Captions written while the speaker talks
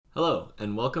Hello,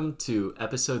 and welcome to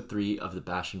episode 3 of the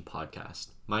Bastion podcast.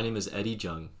 My name is Eddie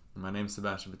Jung. My name is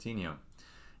Sebastian Patino,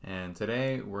 and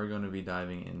today we're going to be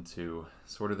diving into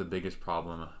sort of the biggest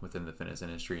problem within the fitness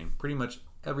industry and pretty much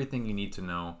everything you need to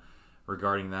know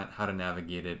regarding that, how to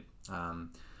navigate it.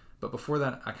 But before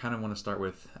that, I kind of want to start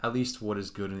with at least what is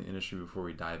good in the industry before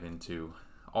we dive into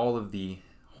all of the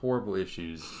horrible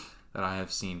issues that I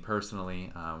have seen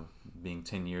personally, being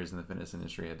 10 years in the fitness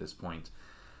industry at this point.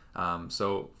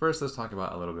 So first, let's talk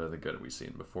about a little bit of the good we've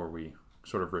seen before we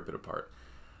sort of rip it apart.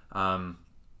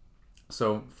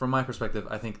 So from my perspective,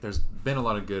 I think there's been a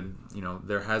lot of good.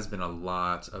 There has been a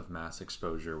lot of mass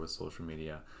exposure with social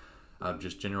media of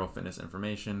just general fitness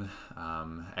information,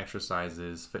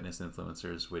 exercises, fitness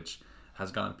influencers, which has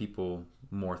gotten people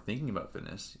more thinking about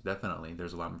fitness. Definitely,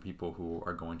 there's a lot more people who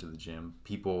are going to the gym.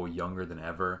 People younger than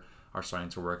ever are starting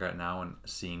to work out now and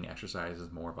seeing exercise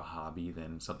as more of a hobby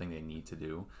than something they need to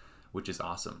do, which is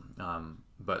awesome.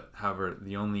 But however,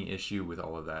 the only issue with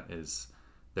all of that is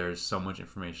there's so much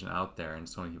information out there and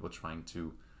so many people trying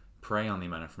to prey on the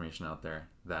amount of information out there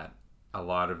that a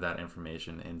lot of that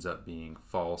information ends up being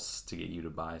false to get you to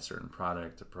buy a certain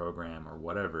product, a program, or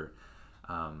whatever.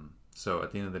 So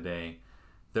at the end of the day,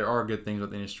 there are good things with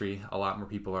the industry. A lot more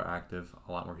people are active.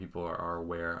 A lot more people are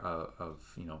aware of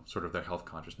sort of their health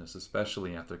consciousness,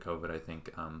 especially after COVID. I think,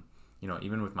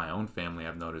 even with my own family,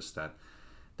 I've noticed that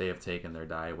they have taken their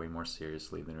diet way more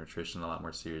seriously, their nutrition a lot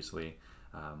more seriously,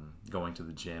 going to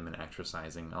the gym and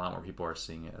exercising. A lot more people are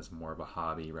seeing it as more of a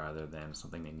hobby rather than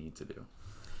something they need to do.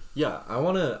 Yeah, I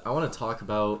wanna talk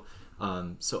about.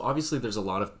 So obviously, there's a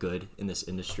lot of good in this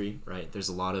industry, right? There's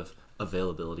a lot of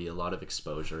availability, a lot of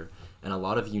exposure, and a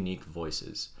lot of unique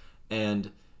voices.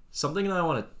 And something that I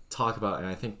want to talk about, and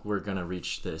I think we're going to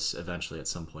reach this eventually at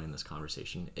some point in this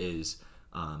conversation, is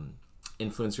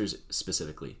influencers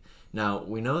specifically. Now,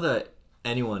 we know that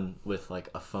anyone with like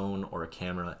a phone or a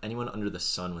camera, anyone under the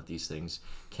sun with these things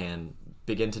can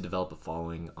begin to develop a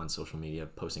following on social media,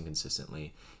 posting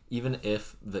consistently, even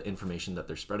if the information that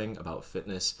they're spreading about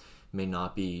fitness may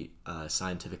not be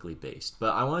scientifically based.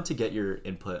 But I wanted to get your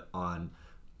input on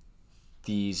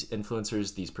these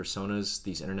influencers, these personas,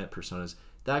 these internet personas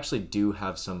that actually do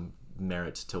have some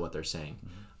merit to what they're saying.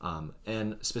 Mm-hmm.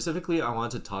 And specifically, I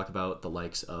wanted to talk about the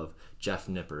likes of Jeff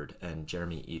Nippard and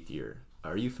Jeremy Ethier.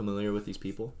 Are you familiar with these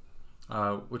people?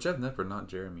 With Jeff Nippard, not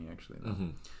Jeremy, actually. No.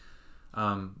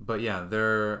 Mm-hmm. But yeah,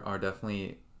 there are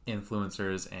definitely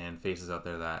influencers and faces out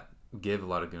there that give a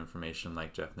lot of good information,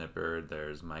 like Jeff Nippard.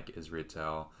 There's Mike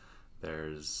Israetel.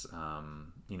 There's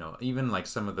even like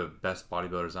some of the best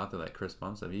bodybuilders out there, like Chris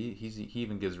Bumstead. He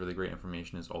even gives really great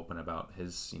information. Is open about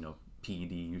his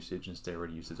PED usage and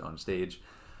steroid usage on stage.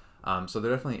 So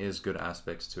there definitely is good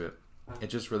aspects to it. It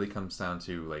just really comes down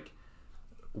to like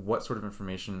what sort of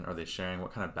information are they sharing,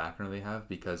 what kind of background they have,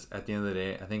 because at the end of the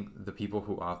day, I think the people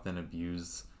who often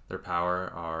abuse their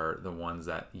power are the ones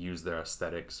that use their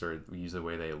aesthetics or use the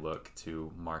way they look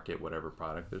to market whatever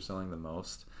product they're selling the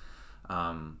most.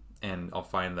 And I'll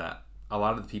find that a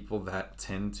lot of the people that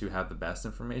tend to have the best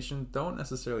information don't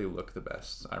necessarily look the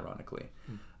best, ironically.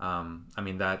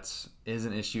 That is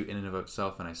an issue in and of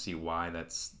itself, and I see why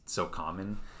that's so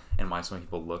common and why so many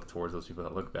people look towards those people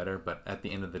that look better. But at the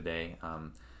end of the day,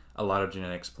 a lot of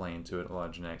genetics play into it. A lot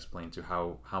of genetics play into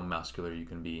how muscular you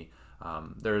can be.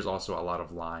 There is also a lot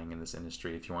of lying in this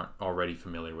industry. If you aren't already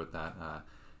familiar with that,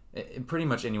 pretty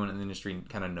much anyone in the industry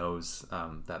kind of knows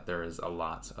that there is a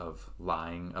lot of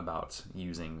lying about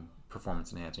using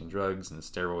performance-enhancing drugs and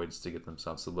steroids to get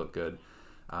themselves to look good.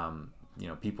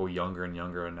 People younger and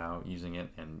younger are now using it,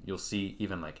 and you'll see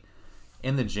even like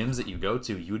in the gyms that you go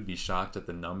to, you would be shocked at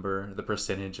the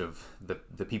percentage of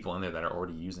the people in there that are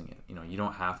already using it. You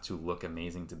don't have to look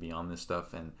amazing to be on this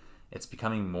stuff, and it's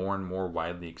becoming more and more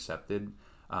widely accepted.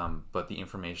 But the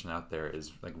information out there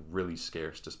is like really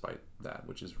scarce despite that,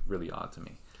 which is really odd to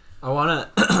me. I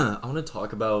wanna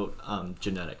talk about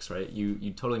genetics, right?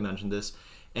 You totally mentioned this,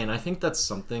 and I think that's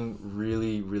something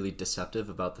really, really deceptive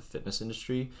about the fitness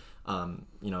industry.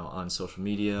 On social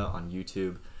media, on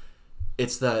YouTube,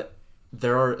 it's that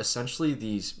there are essentially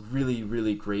these really,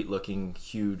 really great looking,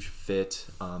 huge, fit,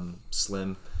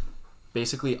 slim,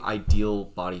 basically ideal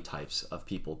body types of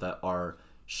people that are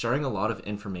sharing a lot of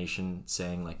information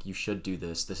saying like, you should do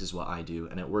this is what I do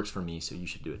and it works for me, so you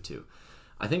should do it too.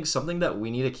 I think something that we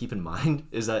need to keep in mind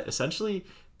is that essentially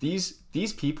these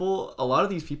people, a lot of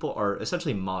these people are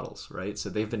essentially models, right? So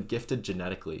they've been gifted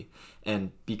genetically,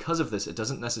 and because of this, it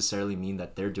doesn't necessarily mean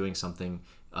that they're doing something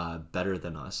better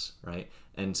than us, right?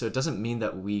 And so it doesn't mean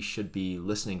that we should be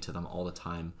listening to them all the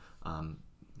time,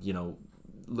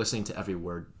 listening to every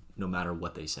word no matter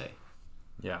what they say.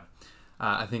 Yeah.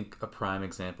 I think a prime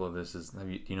example of this is,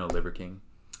 do you know Liver King?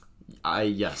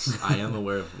 Yes, I am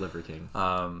aware of Liver King.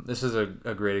 This is a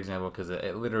great example because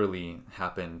it literally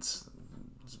happened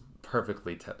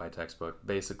perfectly by textbook.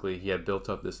 Basically, he had built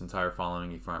up this entire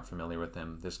following. If you aren't familiar with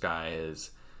him, this guy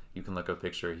is, you can look up a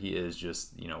picture. He is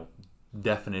just,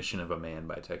 definition of a man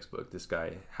by textbook. This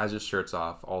guy has his shirts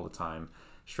off all the time,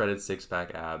 shredded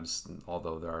six-pack abs,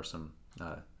 although there are some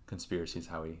conspiracies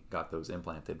how he got those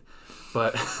implanted.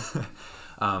 But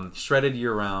shredded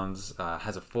year-round,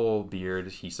 has a full beard.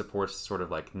 He supports sort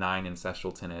of like 9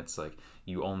 ancestral tenets, like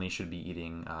you only should be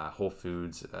eating whole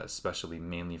foods, especially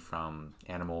mainly from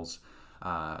animals,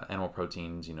 animal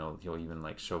proteins. He'll even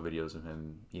like show videos of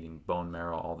him eating bone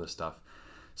marrow, all this stuff.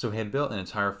 So he had built an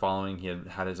entire following. He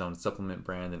had his own supplement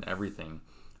brand and everything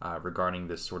regarding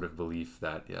this sort of belief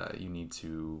that you need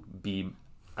to be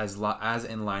as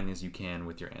in line as you can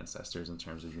with your ancestors in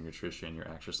terms of your nutrition, your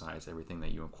exercise, everything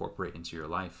that you incorporate into your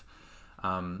life.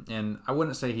 And I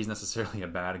wouldn't say he's necessarily a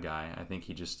bad guy. I think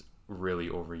he just really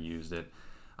overused it,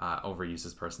 overused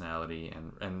his personality,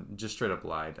 and just straight up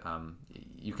lied.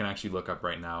 You can actually look up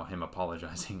right now him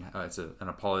apologizing. It's an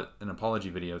apology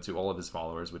video to all of his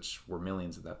followers, which were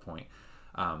millions at that point,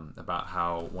 about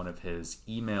how one of his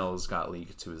emails got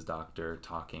leaked to his doctor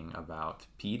talking about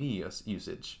PED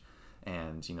usage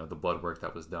and the blood work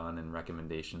that was done and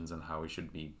recommendations on how we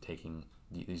should be taking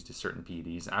these certain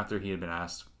PEDs after he had been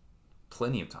asked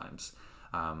plenty of times,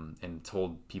 and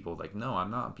told people like, no,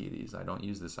 I'm not on PEDs, I don't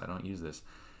use this.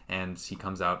 And he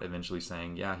comes out eventually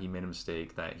saying, yeah, he made a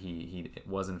mistake, that he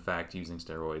was in fact using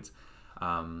steroids,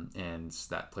 and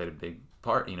that played a big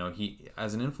part. He,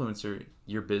 as an influencer,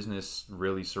 your business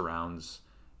really surrounds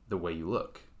the way you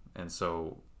look, and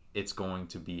so it's going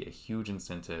to be a huge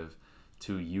incentive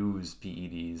to use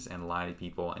PEDs and lie to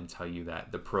people and tell you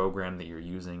that the program that you're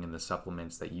using and the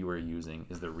supplements that you are using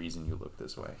is the reason you look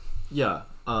this way. Yeah.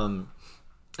 And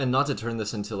not to turn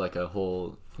this into like a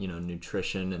whole,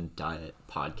 nutrition and diet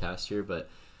podcast here, but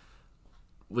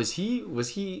was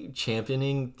he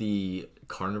championing the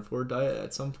carnivore diet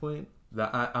at some point?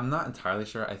 I'm not entirely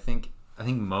sure. I think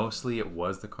mostly it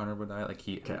was the carnivore diet. Like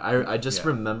Okay. I just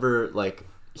remember like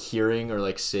hearing or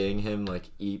like seeing him like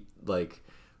eat like,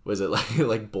 was it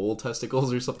like bull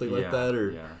testicles or something like that?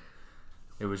 Or yeah,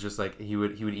 it was just like he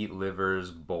would eat livers,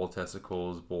 bull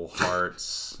testicles, bull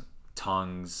hearts,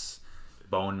 tongues,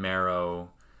 bone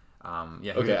marrow.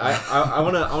 Okay, I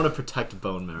want to protect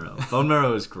bone marrow. Bone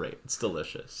marrow is great. It's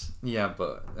delicious. Yeah,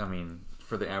 but I mean,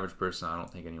 for the average person, I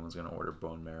don't think anyone's gonna order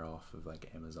bone marrow off of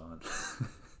like Amazon,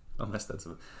 unless that's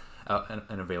an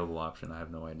available option. I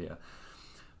have no idea.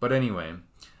 But anyway.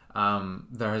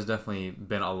 There has definitely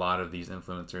been a lot of these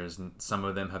influencers, and some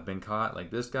of them have been caught, like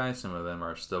this guy. Some of them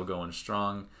are still going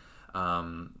strong.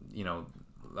 Another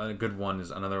good one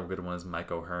is Mike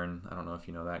O'Hearn. I don't know if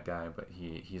you know that guy, but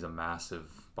he's a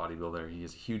massive bodybuilder. He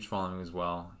has a huge following as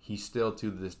well. He still to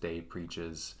this day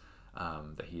preaches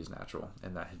that he is natural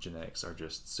and that his genetics are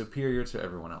just superior to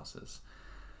everyone else's.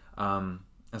 And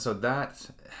so that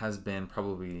has been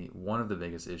probably one of the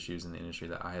biggest issues in the industry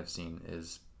that I have seen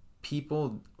is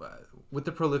people, with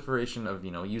the proliferation of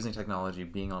using technology,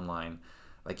 being online,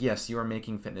 like, yes, you are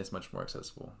making fitness much more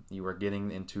accessible. You are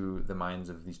getting into the minds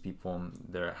of these people.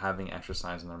 They're having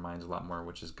exercise in their minds a lot more,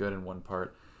 which is good in one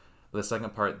part. But the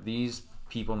second part, these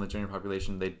people in the general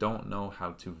population, they don't know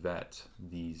how to vet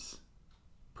these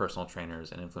personal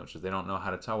trainers and influencers. They don't know how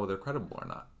to tell whether they're credible or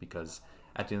not, because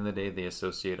at the end of the day, they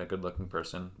associate a good-looking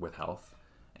person with health.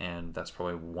 And that's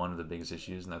probably one of the biggest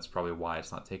issues, and that's probably why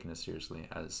it's not taken as seriously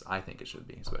as I think it should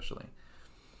be, especially.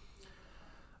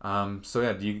 So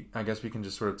yeah, I guess we can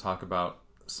just sort of talk about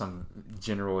some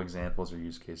general examples or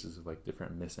use cases of like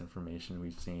different misinformation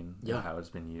we've seen and how it's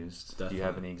been used. Definitely. Do you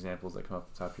have any examples that come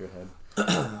off the top of your head?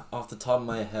 Off the top of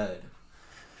my head,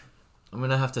 I'm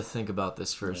gonna have to think about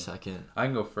this for a second. I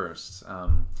can go first. I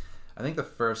think the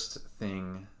first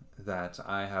thing that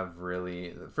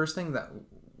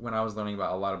when I was learning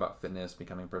a lot about fitness,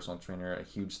 becoming a personal trainer, a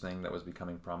huge thing that was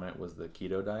becoming prominent was the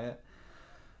keto diet.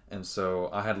 And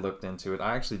so I had looked into it.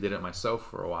 I actually did it myself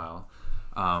for a while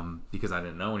because I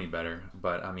didn't know any better.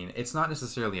 But I mean, it's not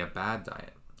necessarily a bad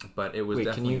diet, but it was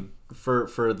definitely... Can you,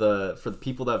 for the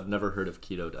people that have never heard of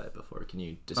keto diet before, can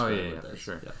you describe what that is? For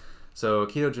sure. Yeah. So a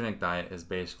ketogenic diet is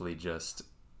basically just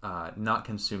not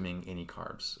consuming any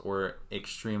carbs or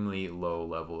extremely low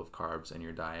level of carbs in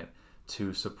your diet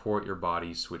to support your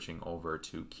body switching over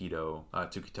to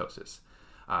ketosis.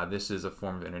 This is a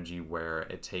form of energy where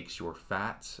it takes your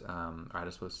fat,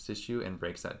 adipose tissue, and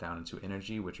breaks that down into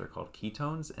energy, which are called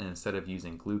ketones. And instead of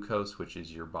using glucose, which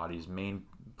is your body's main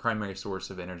primary source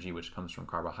of energy, which comes from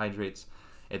carbohydrates,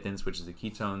 It then switches to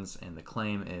ketones, and the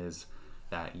claim is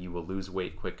that you will lose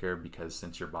weight quicker because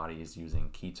since your body is using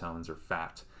ketones or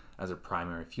fat as a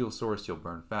primary fuel source, you'll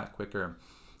burn fat quicker.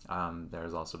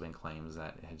 There's also been claims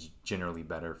that it's generally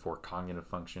better for cognitive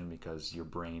function because your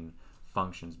brain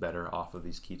functions better off of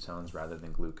these ketones rather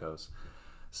than glucose.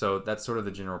 So that's sort of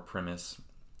the general premise.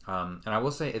 And I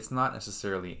will say it's not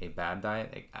necessarily a bad diet.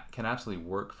 It can absolutely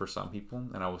work for some people.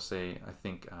 And I will say, I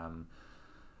think,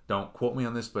 don't quote me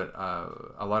on this, but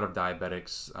a lot of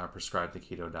diabetics prescribe the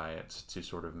keto diet to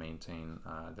sort of maintain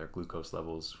their glucose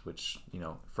levels, which,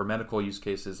 for medical use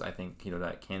cases, I think keto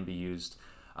diet can be used.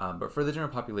 But for the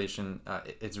general population,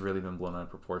 it's really been blown out of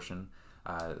proportion.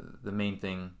 The main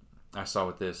thing I saw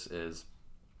with this is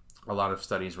a lot of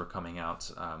studies were coming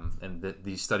out, and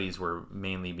these studies were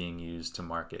mainly being used to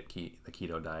market the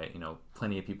keto diet.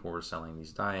 Plenty of people were selling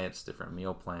these diets, different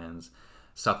meal plans,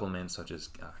 supplements such as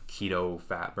keto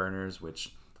fat burners,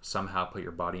 which somehow put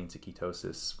your body into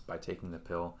ketosis by taking the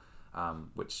pill,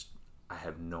 which I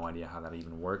have no idea how that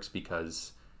even works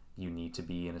because you need to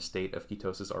be in a state of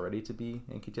ketosis already to be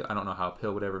in ketosis. I don't know how a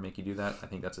pill would ever make you do that. I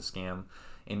think that's a scam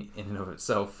in and of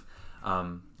itself.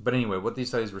 But anyway, what these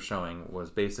studies were showing was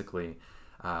basically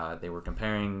they were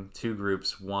comparing two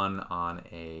groups, one on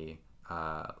a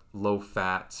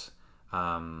low-fat,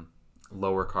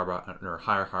 lower or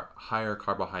higher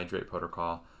carbohydrate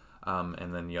protocol,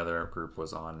 and then the other group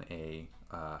was on a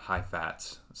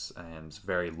high-fat and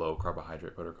very low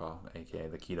carbohydrate protocol, aka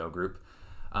the keto group.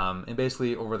 And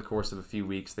basically, over the course of a few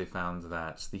weeks, they found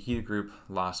that the keto group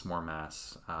lost more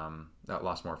mass,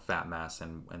 lost more fat mass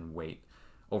and weight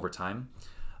over time.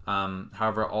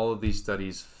 However, all of these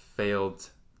studies failed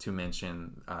to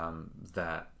mention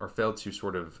failed to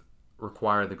sort of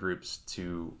require the groups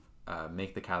to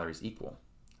make the calories equal.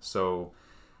 So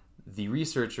the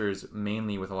researchers,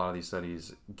 mainly with a lot of these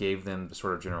studies, gave them the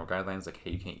sort of general guidelines like,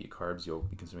 hey, you can't eat carbs, you'll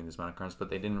be consuming this amount of carbs, but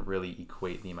they didn't really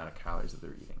equate the amount of calories that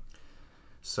they're eating.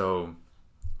 So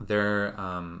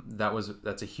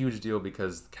that's a huge deal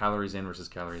because calories in versus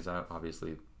calories out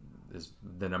obviously is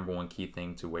the number one key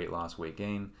thing to weight loss, weight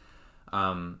gain.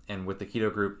 And with the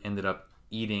keto group, ended up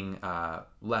eating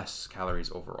less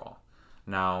calories overall.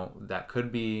 Now, that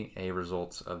could be a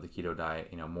result of the keto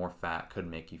diet. More fat could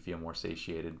make you feel more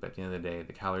satiated, but at the end of the day,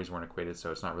 the calories weren't equated,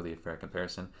 so it's not really a fair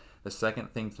comparison. The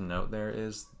second thing to note there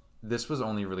is this was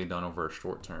only really done over a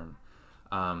short term.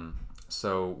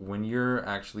 So when you're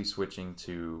actually switching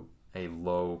to a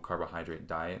low carbohydrate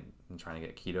diet and trying to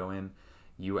get keto in,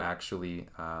 you actually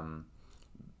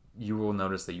you will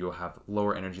notice that you'll have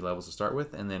lower energy levels to start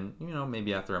with, and then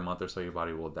maybe after a month or so your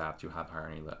body will adapt. You'll have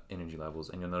higher energy levels,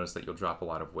 and you'll notice that you'll drop a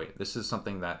lot of weight. This is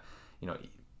something that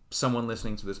someone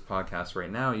listening to this podcast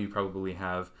right now, you probably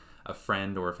have a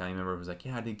friend or a family member who's like,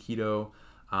 yeah, I did keto,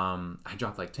 I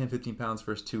dropped like 10-15 pounds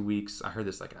first 2 weeks. I heard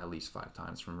this like at least 5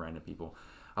 times from random people.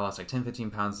 I lost like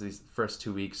 10-15 pounds these first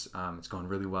 2 weeks. It's going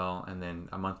really well. And then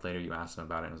a month later, you asked them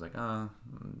about it. And it was like,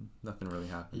 nothing really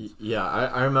happened. Yeah,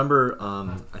 I remember,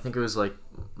 I think it was like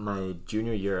my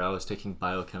junior year, I was taking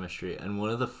biochemistry. And one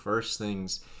of the first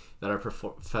things that our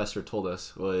professor told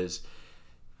us was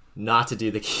not to do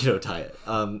the keto diet.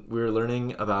 We were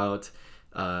learning about,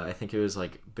 I think it was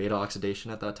like beta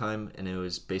oxidation at that time. And it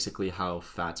was basically how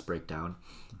fats break down.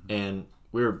 Mm-hmm. And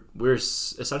we're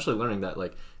essentially learning that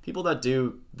like people that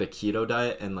do the keto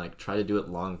diet and like try to do it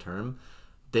long term,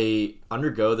 they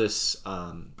undergo this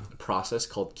process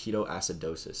called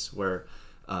ketoacidosis, where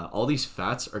all these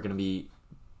fats are going to be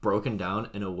broken down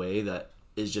in a way that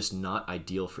is just not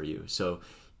ideal for you. So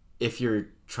if you're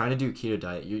trying to do a keto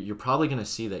diet, you're probably going to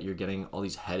see that you're getting all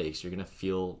these headaches. You're going to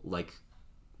feel like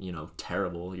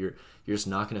terrible. You're just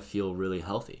not going to feel really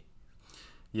healthy.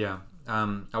 Yeah.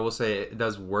 I will say it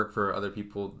does work for other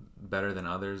people better than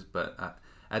others, but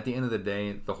at the end of the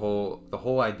day, the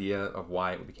whole idea of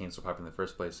why it became so popular in the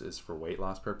first place is for weight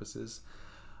loss purposes.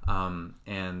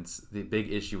 And the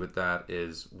big issue with that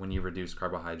is when you reduce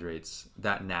carbohydrates,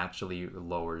 that naturally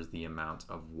lowers the amount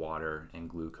of water and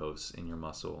glucose in your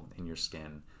muscle, in your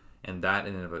skin. And that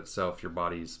in and of itself, your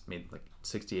body's made like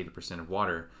 60-80% of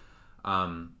water.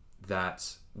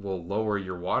 That will lower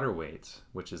your water weight,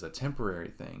 which is a temporary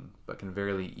thing, but can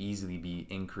very easily be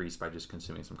increased by just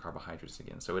consuming some carbohydrates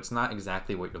again. So it's not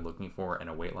exactly what you're looking for in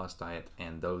a weight loss diet,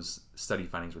 and those study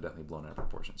findings were definitely blown out of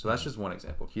proportion. So that's just one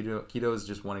example. Keto is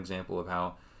just one example of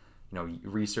how,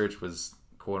 research was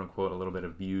quote unquote a little bit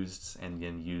abused and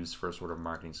then used for a sort of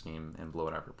marketing scheme and blow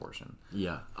it out of proportion.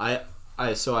 Yeah,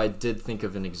 I did think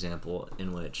of an example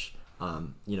in which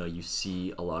you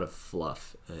see a lot of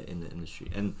fluff in the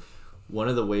industry. And one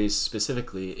of the ways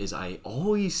specifically is I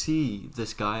always see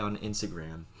this guy on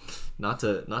Instagram. Not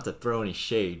to throw any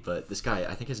shade, but this guy,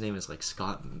 I think his name is like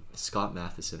Scott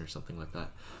Matheson or something like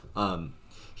that.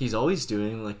 He's always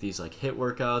doing like these like HIIT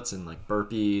workouts and like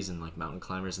burpees and like mountain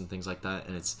climbers and things like that.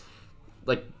 And it's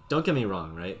like, don't get me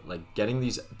wrong, right? Like getting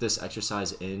this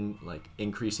exercise in, like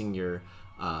increasing your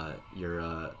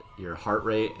heart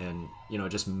rate and, you know,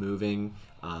 just moving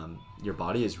your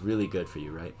body is really good for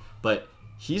you, right? But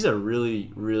he's a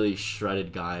really, really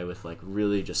shredded guy with like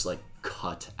really just like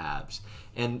cut abs.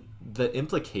 And the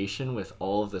implication with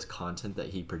all of this content that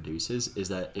he produces is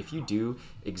that if you do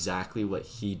exactly what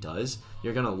he does,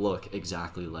 you're gonna look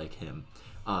exactly like him.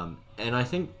 And I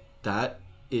think that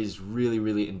is really,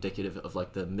 really indicative of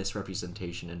like the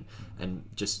misrepresentation and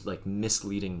just like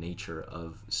misleading nature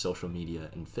of social media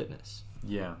and fitness.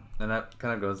 Yeah, and that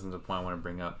kind of goes into the point I want to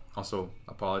bring up. Also,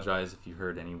 apologize if you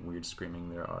heard any weird screaming.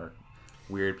 There are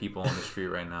weird people on the street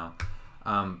right now.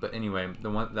 But anyway,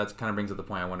 the one that kind of brings up the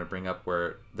point I want to bring up,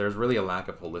 where there's really a lack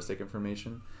of holistic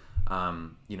information.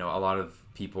 You know, a lot of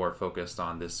people are focused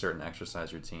on this certain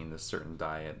exercise routine, this certain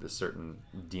diet, this certain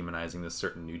demonizing this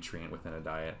certain nutrient within a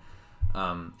diet.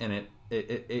 And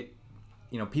it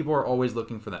you know, people are always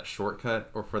looking for that shortcut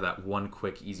or for that one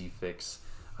quick easy fix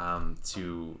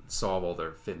to solve all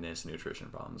their fitness and nutrition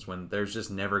problems, when there's just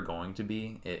never going to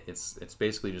be. It's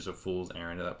basically just a fool's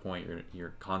errand at that point.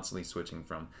 You're constantly switching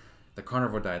from the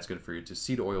carnivore diet's good for you to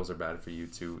seed oils are bad for you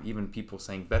to even people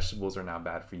saying vegetables are now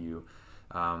bad for you.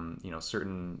 You know,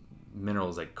 certain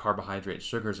minerals like carbohydrates,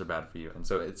 sugars are bad for you. And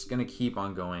so it's going to keep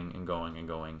on going and going and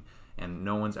going. And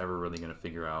no one's ever really going to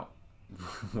figure out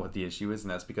what the issue is.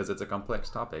 And that's because it's a complex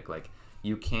topic. Like,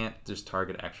 you can't just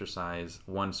target exercise,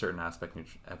 one certain aspect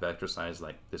of exercise,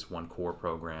 like this one core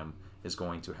program is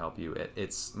going to help you.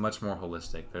 It's much more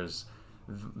holistic. There's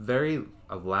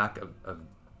a lack of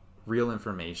real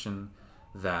information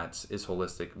that is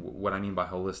holistic. What I mean by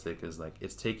holistic is like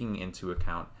it's taking into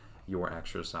account your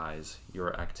exercise,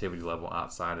 your activity level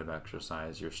outside of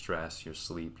exercise, your stress, your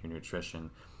sleep, your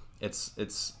nutrition. It's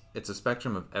a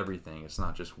spectrum of everything. It's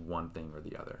not just one thing or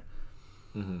the other.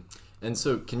 Mm-hmm. And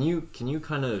so can you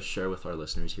kind of share with our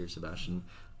listeners here, Sebastian,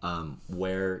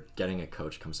 where getting a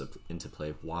coach comes up into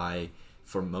play? Why,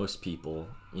 for most people,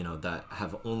 you know, that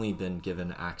have only been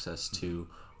given access to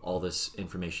all this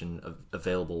information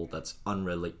available that's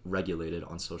unregulated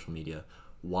on social media,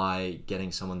 why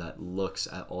getting someone that looks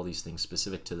at all these things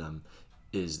specific to them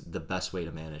is the best way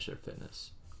to manage their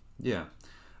fitness? Yeah.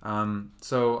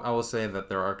 So I will say that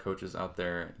there are coaches out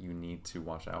there you need to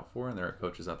watch out for, and there are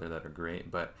coaches out there that are great.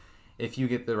 But if you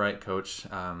get the right coach,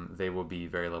 they will be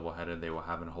very level-headed. They will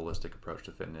have a holistic approach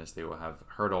to fitness. They will have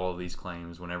heard all of these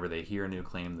claims. Whenever they hear a new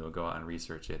claim, they'll go out and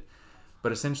research it.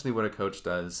 But essentially what a coach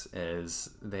does is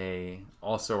they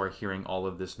also are hearing all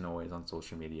of this noise on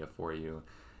social media for you.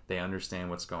 They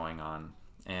understand what's going on.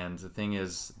 And the thing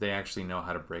is, they actually know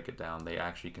how to break it down. They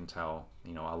actually can tell,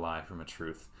 you know, a lie from a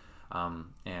truth.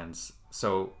 And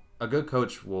so a good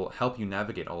coach will help you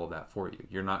navigate all of that for you.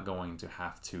 You're not going to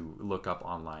have to look up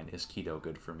online, is keto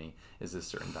good for me? Is this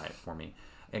certain diet for me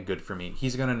and good for me?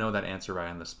 He's going to know that answer right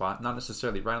on the spot. Not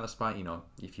necessarily right on the spot. You know,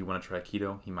 if you want to try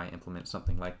keto, he might implement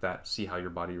something like that. See how your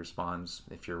body responds.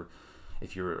 If your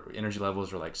energy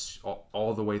levels are like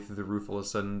all the way through the roof all of a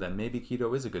sudden, then maybe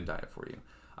keto is a good diet for you.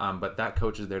 But that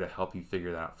coach is there to help you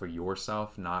figure that out for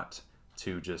yourself, not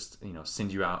to just, you know,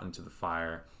 send you out into the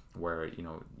fire where, you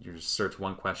know, you just search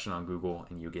one question on Google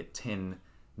and you get 10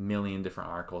 million different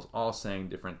articles all saying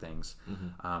different things.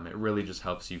 Mm-hmm. It really just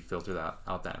helps you filter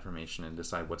out that information and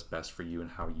decide what's best for you and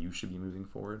how you should be moving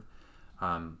forward.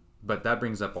 But that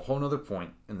brings up a whole nother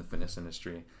point in the fitness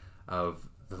industry of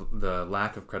the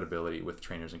lack of credibility with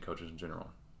trainers and coaches in general.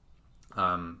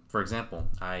 For example,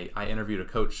 I interviewed a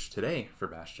coach today for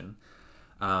Bastion,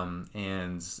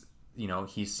 and you know,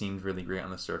 he seemed really great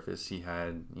on the surface. He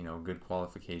had, you know, good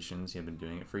qualifications. He had been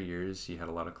doing it for years. He had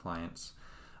a lot of clients.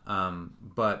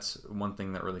 But one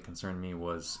thing that really concerned me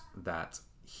was that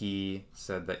he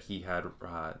said that he had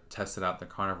tested out the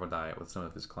carnivore diet with some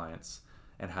of his clients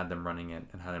and had them running it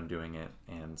and had them doing it.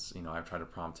 And, you know, I've tried to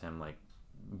prompt him, like,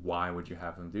 why would you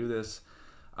have him do this?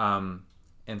 And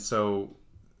so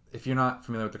if you're not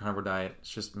familiar with the carnivore diet, it's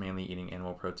just mainly eating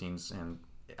animal proteins. And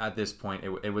at this point,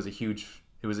 it was a huge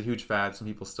fad. Some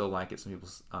people still like it. Some people,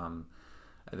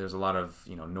 there's a lot of,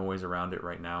 you know, noise around it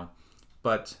right now.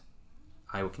 But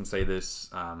I can say this: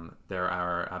 there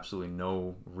are absolutely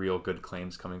no real good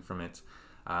claims coming from it.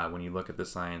 When you look at the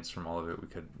science from all of it,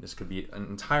 this could be an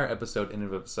entire episode in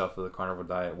and of itself of the carnivore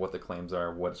diet, what the claims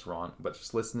are, what's wrong. But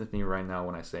just listen to me right now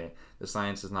when I say the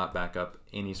science does not back up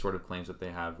any sort of claims that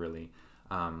they have, really.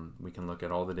 We can look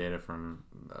at all the data from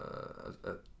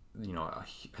a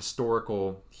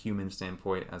historical human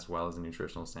standpoint as well as a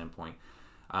nutritional standpoint.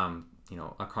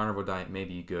 A carnivore diet may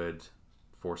be good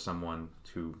for someone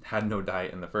who had no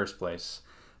diet in the first place,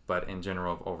 but in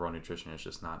general, overall nutrition is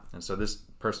just not. And so this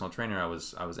personal trainer I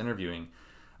was interviewing,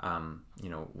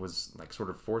 was like sort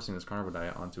of forcing this carnivore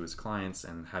diet onto his clients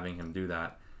and having him do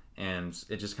that. And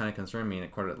it just kind of concerned me, and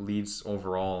it kind of leads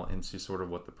overall into sort of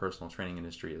what the personal training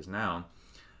industry is now.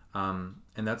 And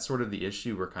that's sort of the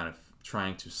issue we're kind of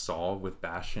trying to solve with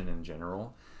Bastion in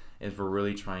general, is we're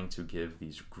really trying to give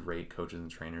these great coaches and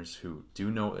trainers who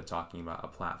do know what they're talking about a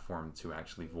platform to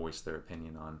actually voice their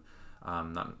opinion on,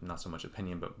 not so much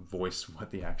opinion, but voice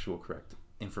what the actual correct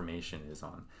information is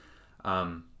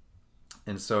on.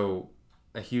 And so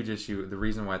a huge issue, the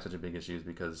reason why it's such a big issue is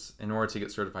because in order to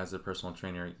get certified as a personal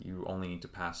trainer, you only need to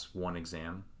pass one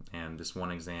exam, and this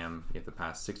one exam you have to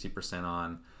pass 60%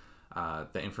 on.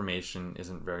 The information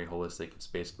isn't very holistic. It's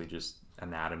basically just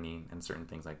anatomy and certain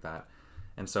things like that.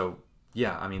 And so,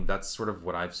 yeah, I mean, that's sort of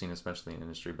what I've seen, especially in the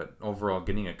industry. But overall,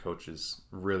 getting a coach is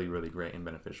really, really great and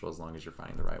beneficial as long as you're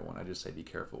finding the right one. I just say be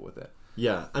careful with it.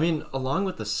 Yeah, I mean, along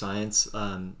with the science,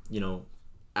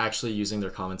 actually using their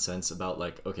common sense about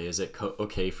like, okay, is it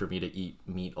okay for me to eat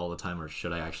meat all the time, or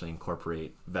should I actually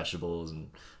incorporate vegetables and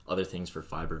other things for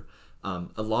fiber?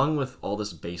 Along with all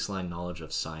this baseline knowledge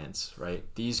of science, right?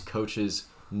 These coaches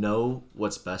know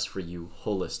what's best for you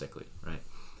holistically, right?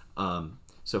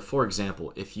 So for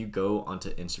example, if you go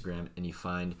onto Instagram and you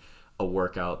find a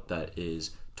workout that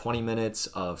is 20 minutes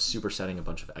of supersetting a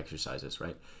bunch of exercises,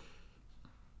 right?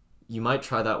 You might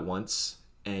try that once,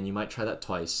 and you might try that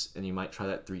twice, and you might try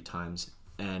that 3 times.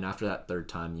 And after that 3rd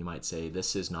time, you might say,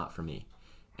 this is not for me.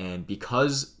 And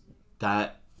because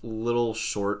that little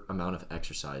short amount of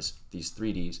exercise, these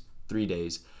 3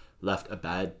 days left a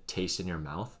bad taste in your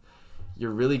mouth,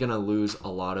 you're really going to lose a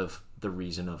lot of the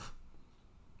reason of,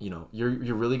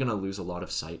 you're really going to lose a lot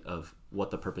of sight of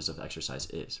what the purpose of exercise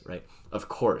is, right? Of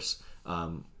course,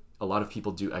 a lot of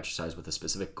people do exercise with a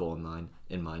specific goal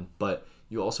in mind, but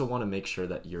you also want to make sure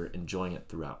that you're enjoying it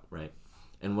throughout, right?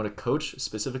 And what a coach,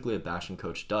 specifically a Bastion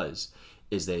coach, does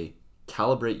is they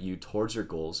calibrate you towards your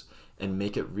goals and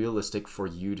make it realistic for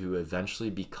you to eventually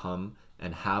become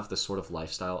and have the sort of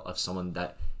lifestyle of someone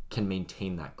that can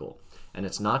maintain that goal. And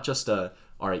it's not just all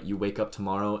right, you wake up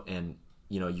tomorrow and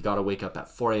you got to wake up at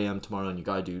 4 a.m. tomorrow and you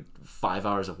got to do 5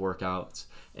 hours of workouts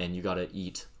and you got to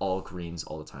eat all greens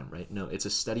all the time, right? No, it's a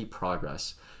steady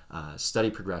progress, steady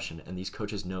progression. And these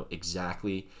coaches know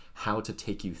exactly how to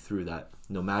take you through that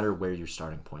no matter where your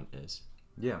starting point is.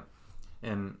 Yeah.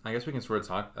 And I guess we can sort of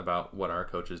talk about what our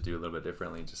coaches do a little bit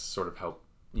differently, just sort of help,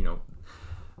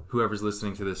 whoever's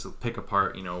listening to this pick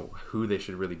apart, who they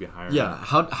should really be hiring. Yeah.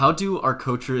 How do our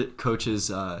coaches,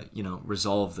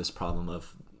 resolve this problem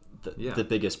of the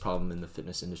biggest problem in the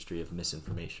fitness industry of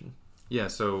misinformation? Yeah,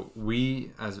 so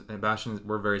we, as Bastion,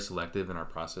 we're very selective in our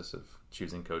process of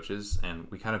choosing coaches, and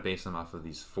we kind of base them off of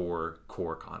these 4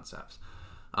 core concepts.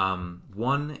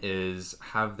 One is,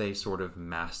 have they sort of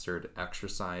mastered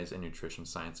exercise and nutrition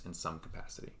science in some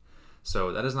capacity?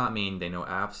 So that does not mean they know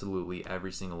absolutely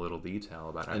every single little detail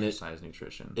about exercise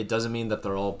nutrition. It doesn't mean that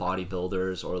they're all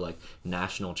bodybuilders or like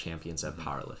national champions at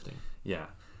powerlifting. Yeah.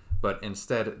 But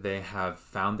instead, they have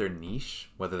found their niche,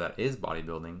 whether that is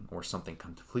bodybuilding or something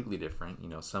completely different.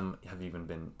 Some have even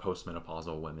been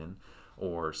postmenopausal women,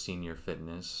 or senior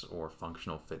fitness, or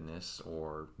functional fitness,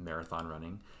 or marathon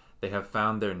running. They have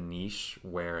found their niche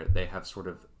where they have sort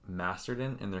of mastered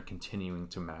in, and they're continuing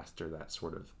to master that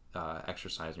sort of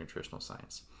exercise nutritional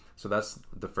science. So that's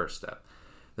the first step.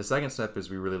 The second step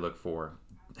is we really look for,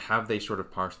 have they sort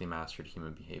of partially mastered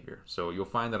human behavior? So you'll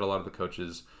find that a lot of the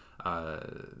coaches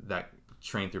that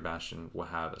train through Bastion will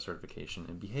have a certification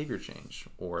in behavior change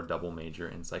or a double major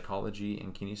in psychology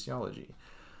and kinesiology.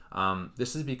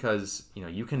 This is because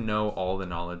you can know all the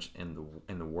knowledge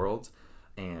in the world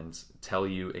and tell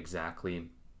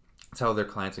their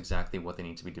clients exactly what they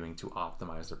need to be doing to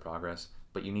optimize their progress,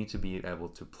 but you need to be able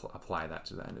to apply that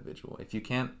to that individual. If you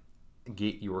can't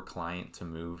get your client to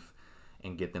move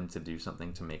and get them to do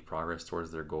something to make progress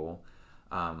towards their goal,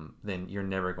 then you're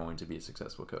never going to be a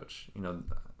successful coach.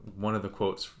 One of the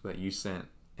quotes that you sent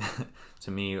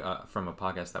to me from a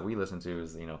podcast that we listen to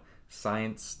is,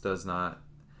 science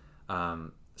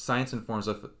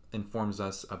informs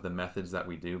us of the methods that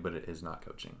we do, but it is not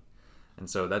coaching. And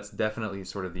so that's definitely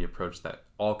sort of the approach that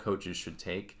all coaches should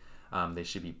take. They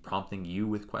should be prompting you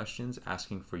with questions,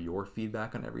 asking for your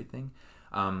feedback on everything.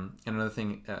 And another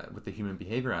thing with the human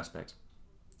behavior aspect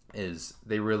is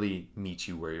they really meet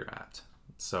you where you're at.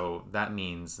 So that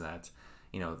means that,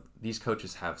 these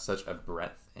coaches have such a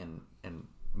breadth and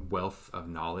wealth of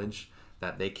knowledge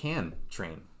that they can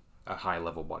train a high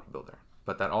level bodybuilder.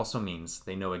 But that also means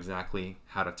they know exactly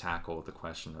how to tackle the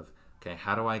question of, okay,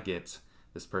 how do I get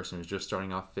this person who's just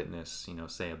starting off fitness,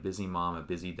 say a busy mom, a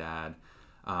busy dad,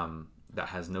 that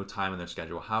has no time in their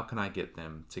schedule, how can I get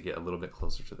them to get a little bit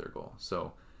closer to their goal?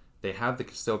 So they have the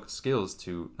skills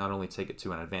to not only take it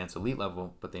to an advanced elite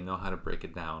level, but they know how to break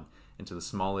it down into the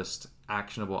smallest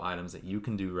actionable items that you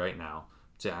can do right now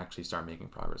to actually start making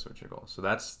progress towards your goal. So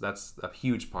that's a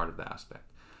huge part of the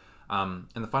aspect. And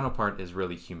the final part is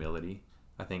really humility.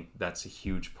 I think that's a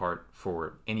huge part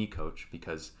for any coach,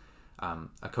 because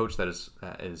a coach that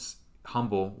is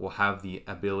humble will have the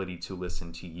ability to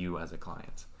listen to you as a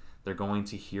client. They're going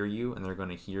to hear you, and they're going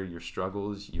to hear your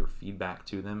struggles, your feedback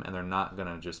to them, and they're not going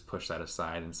to just push that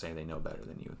aside and say they know better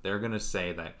than you. They're going to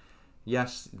say that,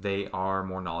 yes, they are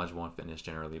more knowledgeable in fitness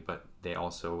generally, but they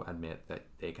also admit that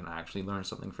they can actually learn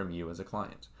something from you as a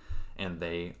client. And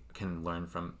they can learn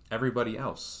from everybody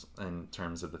else in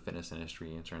terms of the fitness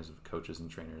industry, in terms of coaches and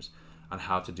trainers, on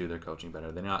how to do their coaching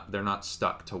better. They're not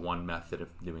stuck to one method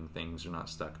of doing things. They're not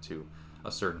stuck to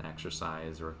a certain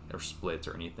exercise or split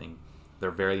or anything. They're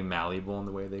very malleable in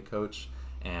the way they coach,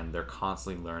 and they're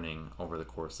constantly learning over the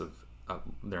course of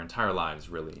their entire lives,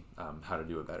 really, how to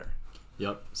do it better.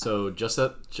 Yep. So just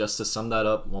to sum that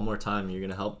up one more time, you're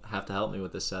gonna have to help me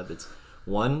with this, Seb. It's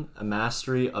 1, a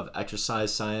mastery of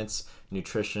exercise science,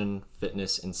 nutrition,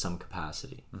 fitness in some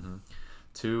capacity. Mm-hmm.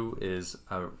 2 is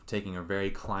taking a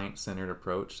very client-centered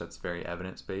approach that's very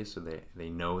evidence-based, so they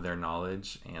know their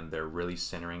knowledge and they're really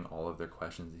centering all of their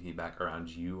questions and feedback around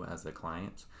you as the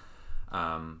client.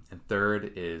 And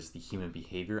 3rd is the human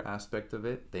behavior aspect of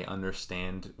it. They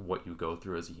understand what you go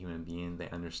through as a human being. They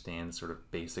understand sort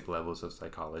of basic levels of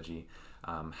psychology,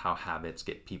 how habits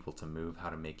get people to move, how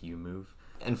to make you move.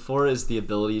 And 4 is the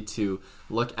ability to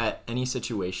look at any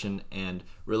situation and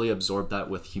really absorb that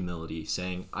with humility,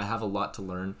 saying, I have a lot to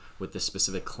learn with this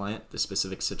specific client, this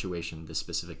specific situation, this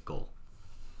specific goal.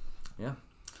 Yeah.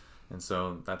 And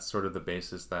so that's sort of the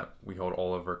basis that we hold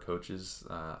all of our coaches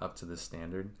up to this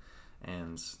standard.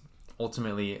 And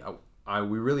ultimately,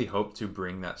 we really hope to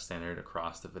bring that standard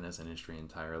across the fitness industry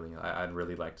entirely. I'd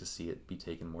really like to see it be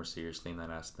taken more seriously in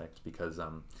that aspect, because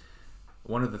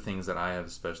one of the things that I have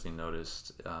especially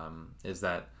noticed is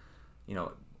that,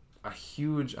 a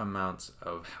huge amount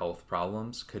of health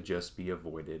problems could just be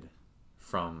avoided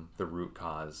from the root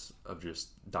cause of just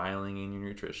dialing in your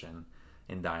nutrition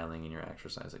and dialing in your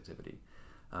exercise activity.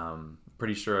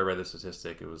 Pretty sure I read the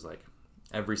statistic. It was like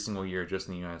every single year, just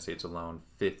in the United States alone,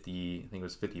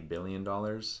 $50 billion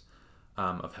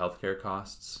of healthcare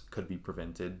costs could be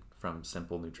prevented from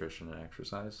simple nutrition and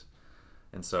exercise.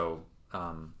 And so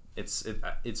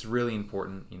it's really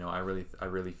important. I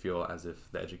really feel as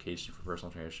if the education for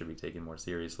personal trainers should be taken more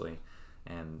seriously,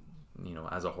 and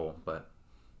as a whole. But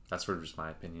that's sort of just my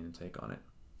opinion and take on it.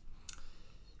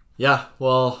 Yeah,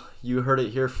 well, you heard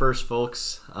it here first,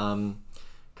 folks. Coming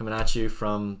at you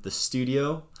from the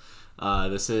studio.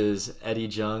 This is Eddie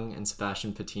Jung and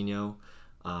Sebastian Patino.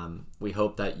 We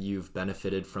hope that you've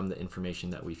benefited from the information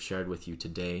that we've shared with you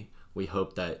today. We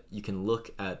hope that you can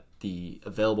look at the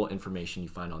available information you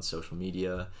find on social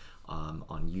media,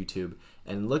 on YouTube,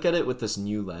 and look at it with this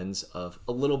new lens of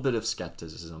a little bit of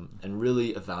skepticism, and really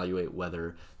evaluate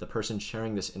whether the person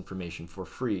sharing this information for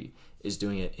free is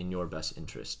doing it in your best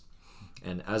interest.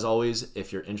 And as always,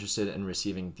 if you're interested in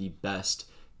receiving the best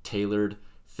tailored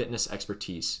fitness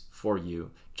expertise for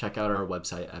you, check out our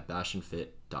website at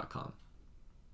bastionfit.com.